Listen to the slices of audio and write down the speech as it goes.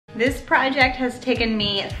This project has taken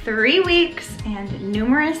me 3 weeks and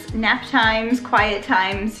numerous nap times, quiet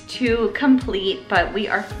times to complete, but we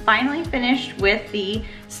are finally finished with the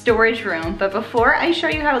storage room. But before I show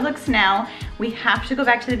you how it looks now, we have to go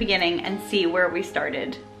back to the beginning and see where we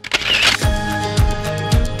started.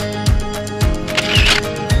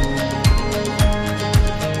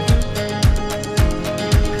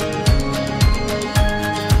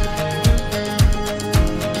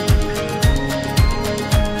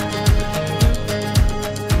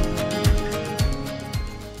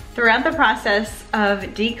 Throughout the process of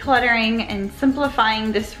decluttering and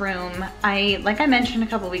simplifying this room, like I mentioned a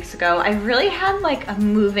couple weeks ago, I really had like a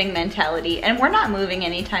moving mentality, and we're not moving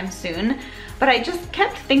anytime soon, but I just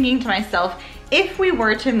kept thinking to myself, if we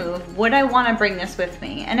were to move, would I want to bring this with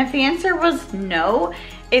me? And if the answer was no,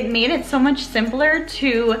 it made it so much simpler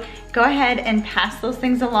to go ahead and pass those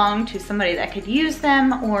things along to somebody that could use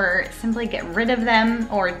them, or simply get rid of them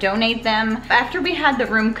or donate them. After we had the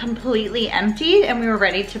room completely emptied and we were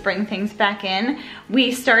ready to bring things back in,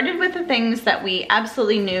 we started with the things that we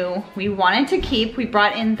absolutely knew we wanted to keep. We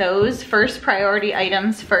brought in those first priority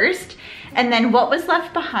items first. And then what was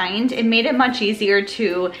left behind, it made it much easier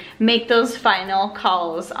to make those final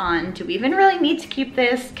calls on, do we even really need to keep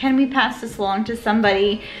this? Can we pass this along to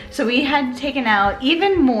somebody? So we had taken out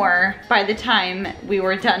even more by the time we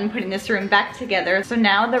were done putting this room back together. So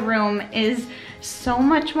now the room is so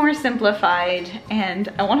much more simplified,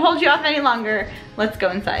 and I won't hold you off any longer. Let's go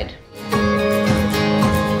inside.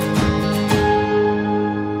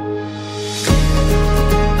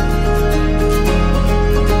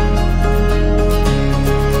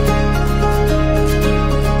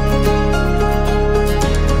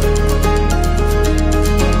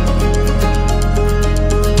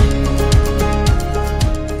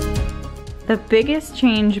 The biggest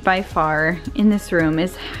change by far in this room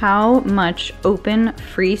is how much open,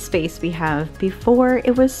 free space we have. Before,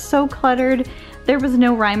 it was so cluttered. There was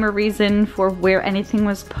no rhyme or reason for where anything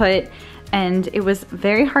was put, and it was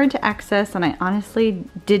very hard to access, and I honestly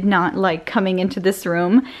did not like coming into this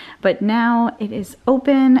room. But now it is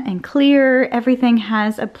open and clear. Everything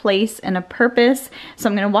has a place and a purpose. So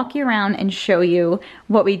I'm gonna walk you around and show you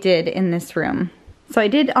what we did in this room. So I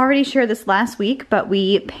did already share this last week, but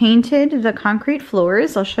we painted the concrete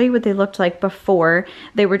floors. I'll show you what they looked like before.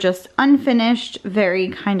 They were just unfinished, very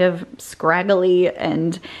kind of scraggly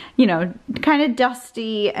and, you know, kind of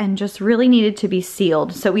dusty, and just really needed to be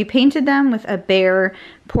sealed. So we painted them with a bare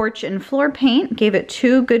porch and floor paint, gave it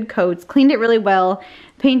 2 good coats, cleaned it really well,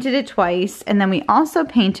 painted it twice, and then we also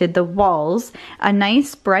painted the walls a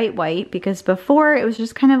nice bright white, because before it was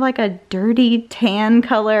just kind of like a dirty tan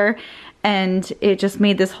color, and it just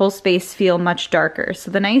made this whole space feel much darker.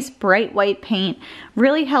 So the nice bright white paint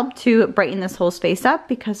really helped to brighten this whole space up,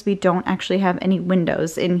 because we don't actually have any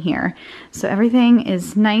windows in here. So everything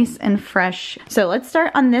is nice and fresh. So let's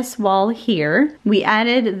start on this wall here. We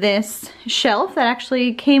added this shelf that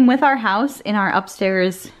actually came with our house in our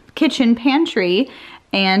upstairs kitchen pantry,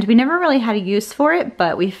 and we never really had a use for it,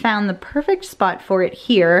 but we found the perfect spot for it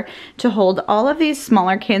here to hold all of these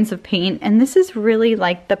smaller cans of paint, and this is really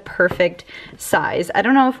like the perfect size. I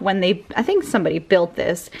don't know if I think somebody built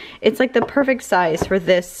this. It's like the perfect size for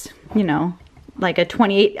this, you know, like a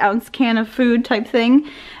 28-ounce can of food type thing.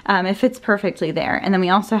 It fits perfectly there. And then we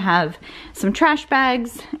also have some trash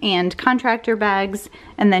bags and contractor bags,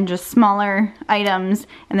 and then just smaller items,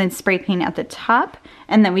 and then spray paint at the top.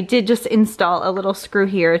 And then we did just install a little screw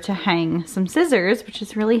here to hang some scissors, which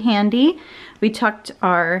is really handy. We tucked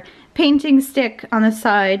our painting stick on the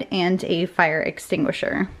side and a fire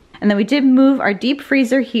extinguisher. And then we did move our deep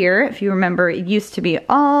freezer here. If you remember, it used to be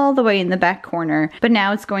all the way in the back corner, but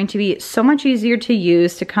now it's going to be so much easier to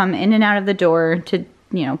use, to come in and out of the door, to,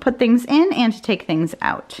 you know, put things in and to take things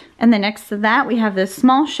out. And then next to that, we have this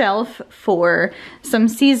small shelf for some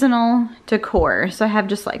seasonal decor. So I have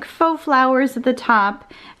just like faux flowers at the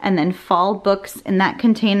top, and then fall books in that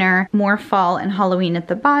container, more fall and Halloween at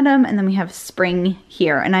the bottom, and then we have spring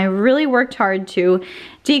here. And I really worked hard to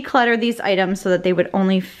declutter these items so that they would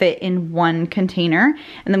only fit in one container.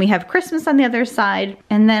 And then we have Christmas on the other side.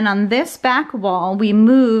 And then on this back wall, we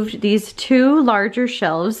moved these 2 larger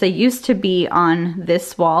shelves. They used to be on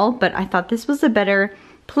this wall, but I thought this was a better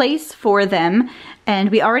place for them. And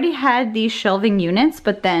we already had these shelving units,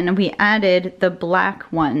 but then we added the black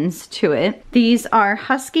ones to it. These are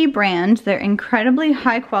Husky brand. They're incredibly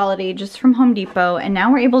high quality, just from Home Depot. And now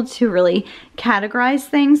we're able to really categorize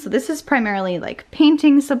things. So this is primarily like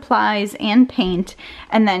painting supplies and paint,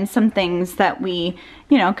 and then some things that we,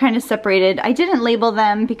 you know, kind of separated. I didn't label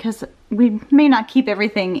them because we may not keep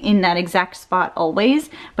everything in that exact spot always,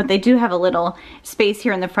 but they do have a little space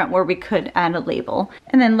here in the front where we could add a label.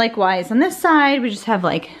 And then likewise on this side, we just have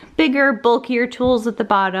like bigger, bulkier tools at the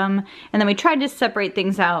bottom. And then we tried to separate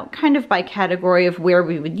things out kind of by category of where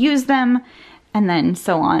we would use them, and then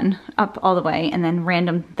so on up all the way, and then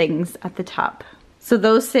random things at the top. So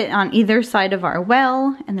those sit on either side of our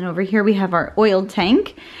well, and then over here we have our oil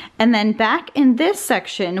tank. And then back in this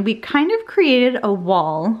section, we kind of created a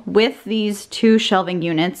wall with these two shelving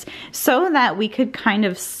units so that we could kind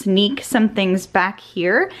of sneak some things back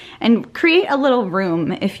here and create a little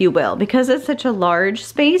room, if you will. Because it's such a large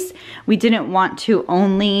space, we didn't want to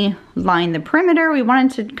only line the perimeter. We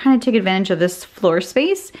wanted to kind of take advantage of this floor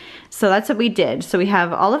space. So that's what we did. So we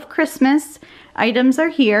have all of Christmas items are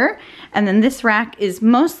here, and then this rack is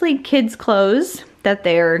mostly kids' clothes that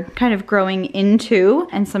they're kind of growing into,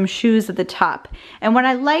 and some shoes at the top. And what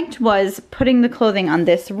I liked was putting the clothing on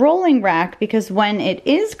this rolling rack, because when it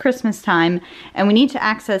is Christmas time and we need to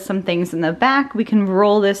access some things in the back, we can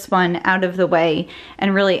roll this one out of the way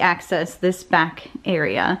and really access this back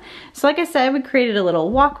area. So like I said, we created a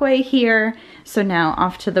little walkway here. So now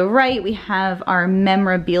off to the right, we have our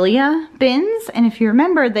memorabilia bins. And if you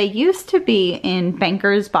remember, they used to be in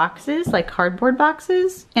bankers boxes, like cardboard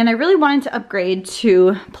boxes. And I really wanted to upgrade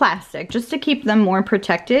to plastic just to keep them more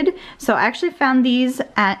protected. So I actually found these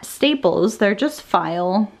at Staples. They're just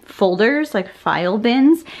file folders, like file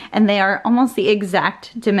bins, and they are almost the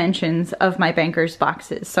exact dimensions of my bankers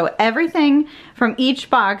boxes. So everything from each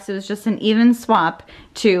box, it was just an even swap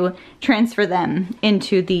to transfer them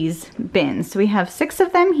into these bins. So we have 6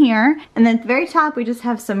 of them here, and then at the very top we just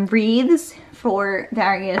have some wreaths for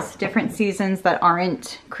various different seasons that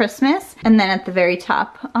aren't Christmas. And then at the very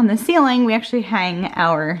top on the ceiling, we actually hang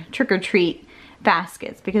our trick-or-treat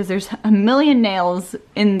baskets, because there's a million nails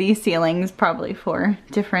in these ceilings, probably for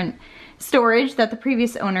different storage that the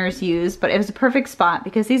previous owners used, but it was a perfect spot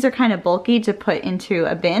because these are kind of bulky to put into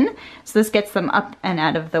a bin. So this gets them up and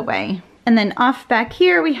out of the way. And then off back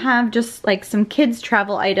here, we have just like some kids'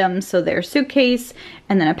 travel items. So their suitcase,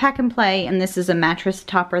 and then a pack and play. And this is a mattress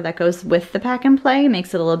topper that goes with the pack and play,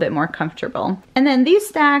 makes it a little bit more comfortable. And then these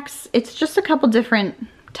stacks, it's just a couple different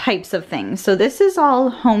types of things. So this is all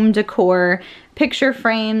home decor, picture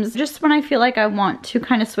frames. Just when I feel like I want to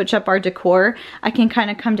kind of switch up our decor, I can kind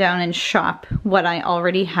of come down and shop what I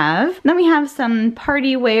already have. Then we have some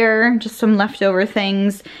party wear, just some leftover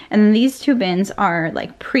things. And then these 2 bins are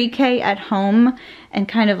like pre-K at home and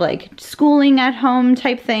kind of like schooling at home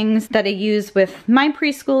type things that I use with my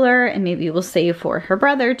preschooler, and maybe we'll save for her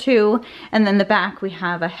brother too. And then the back, we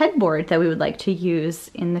have a headboard that we would like to use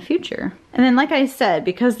in the future. And then like I said,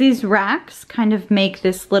 because these racks kind of make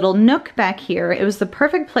this little nook back here, it was the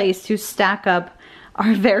perfect place to stack up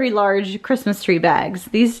our very large Christmas tree bags.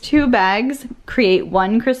 These 2 bags create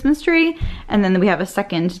 1 Christmas tree, and then we have a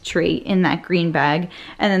second tree in that green bag.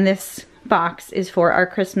 And then this box is for our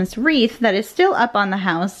Christmas wreath that is still up on the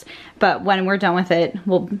house, but when we're done with it,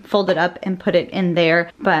 we'll fold it up and put it in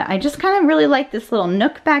there. But I just kind of really like this little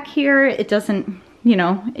nook back here. It doesn't, you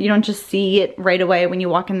know, you don't just see it right away when you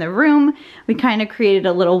walk in the room. We kind of created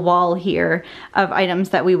a little wall here of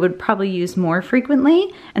items that we would probably use more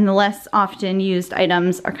frequently, and the less often used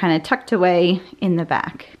items are kind of tucked away in the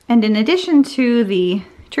back. And in addition to the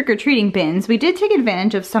trick-or-treating bins, we did take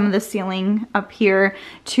advantage of some of the ceiling up here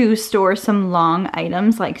to store some long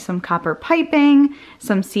items, like some copper piping,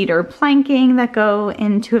 some cedar planking that go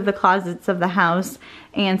in 2 of the closets of the house,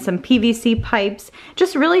 and some PVC pipes.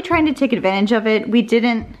 Just really trying to take advantage of it. We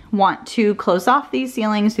didn't want to close off these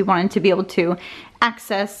ceilings. We wanted to be able to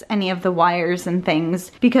access any of the wires and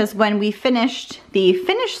things, because when we finished the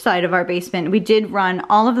finished side of our basement, we did run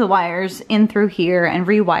all of the wires in through here and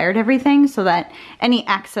rewired everything so that any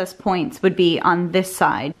access points would be on this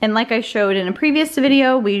side. And like I showed in a previous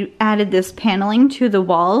video, we added this paneling to the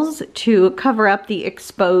walls to cover up the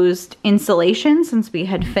exposed insulation since we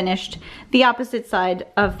had finished the opposite side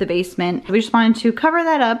of the basement. We just wanted to cover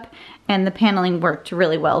that up, and the paneling worked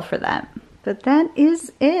really well for that. But that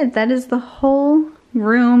is it. That is the whole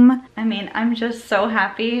room. I mean, I'm just so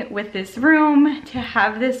happy with this room to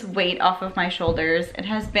have this weight off of my shoulders. It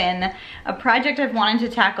has been a project I've wanted to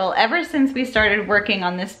tackle ever since we started working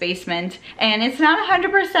on this basement, and it's not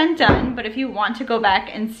 100% done, but if you want to go back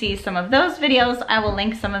and see some of those videos, I will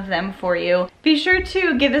link some of them for you. Be sure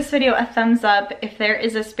to give this video a thumbs up if there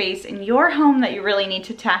is a space in your home that you really need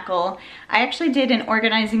to tackle. I actually did an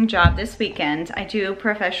organizing job this weekend. I do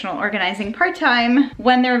professional organizing part-time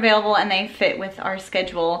when they're available and they fit with our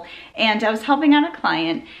schedule, and I was helping out a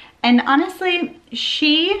client, and honestly,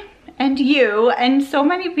 she and you and so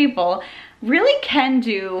many people really can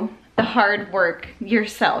do the hard work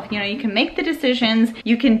yourself. You know, you can make the decisions,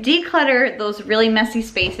 you can declutter those really messy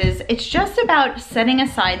spaces. It's just about setting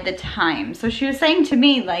aside the time. So she was saying to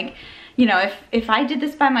me, like, you know, if I did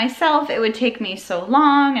this by myself, it would take me so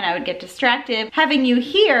long and I would get distracted. Having you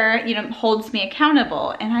here, you know, holds me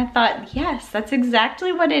accountable. And I thought, yes, that's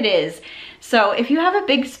exactly what it is. So if you have a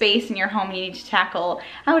big space in your home you need to tackle,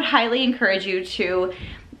 I would highly encourage you to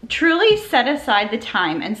truly set aside the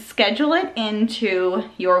time and schedule it into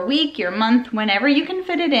your week, your month, whenever you can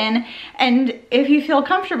fit it in. And if you feel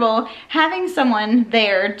comfortable, having someone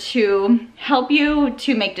there to help you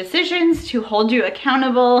to make decisions, to hold you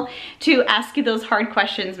accountable, to ask you those hard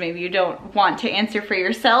questions maybe you don't want to answer for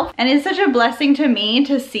yourself. And it's such a blessing to me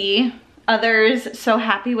to see others so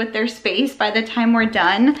happy with their space by the time we're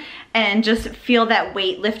done, and just feel that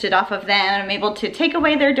weight lifted off of them. I'm able to take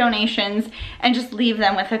away their donations and just leave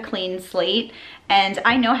them with a clean slate. And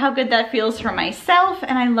I know how good that feels for myself,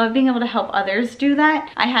 and I love being able to help others do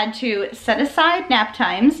that. I had to set aside nap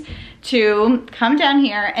times to come down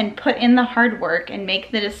here and put in the hard work and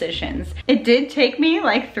make the decisions. It did take me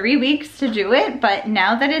like 3 weeks to do it, but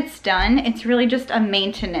now that it's done, it's really just a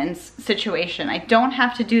maintenance situation. I don't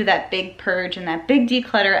have to do that big purge and that big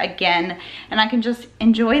declutter again, and I can just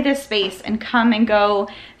enjoy this space and come and go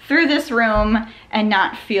through this room and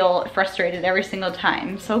not feel frustrated every single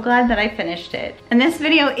time. So glad that I finished it. And this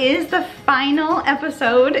video is the final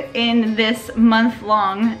episode in this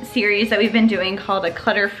month-long series that we've been doing called A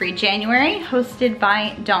Clutter-Free January, hosted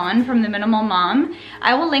by Dawn from The Minimal Mom.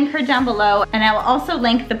 I will link her down below, and I will also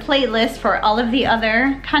link the playlist for all of the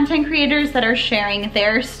other content creators that are sharing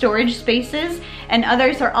their storage spaces, and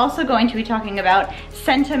others are also going to be talking about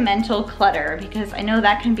sentimental clutter, because I know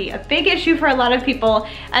that can be a big issue for a lot of people.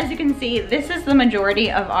 As you can see, this is the majority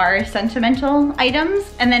of our sentimental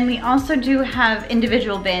items. And then we also do have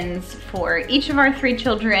individual bins for each of our 3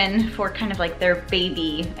 children for kind of like their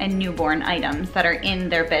baby and newborn items that are in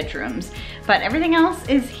their bedrooms. But everything else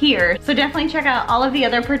is here. So definitely check out all of the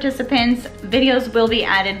other participants. Videos will be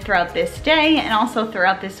added throughout this day and also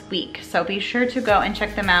throughout this week. So be sure to go and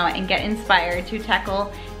check them out and get inspired to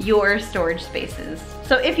tackle your storage spaces.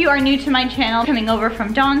 So if you are new to my channel, coming over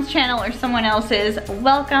from Dawn's channel or someone else's,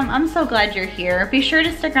 welcome. I'm so glad you're here. Be sure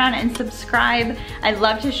to stick around and subscribe. I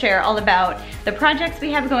love to share all about the projects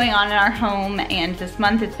we have going on in our home, and this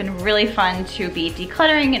month it's been really fun to be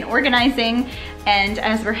decluttering and organizing. And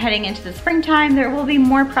as we're heading into the springtime, there will be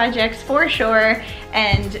more projects for sure,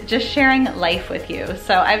 and just sharing life with you.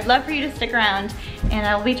 So I'd love for you to stick around, and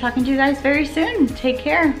I will be talking to you guys very soon. Take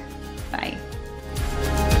care. Bye.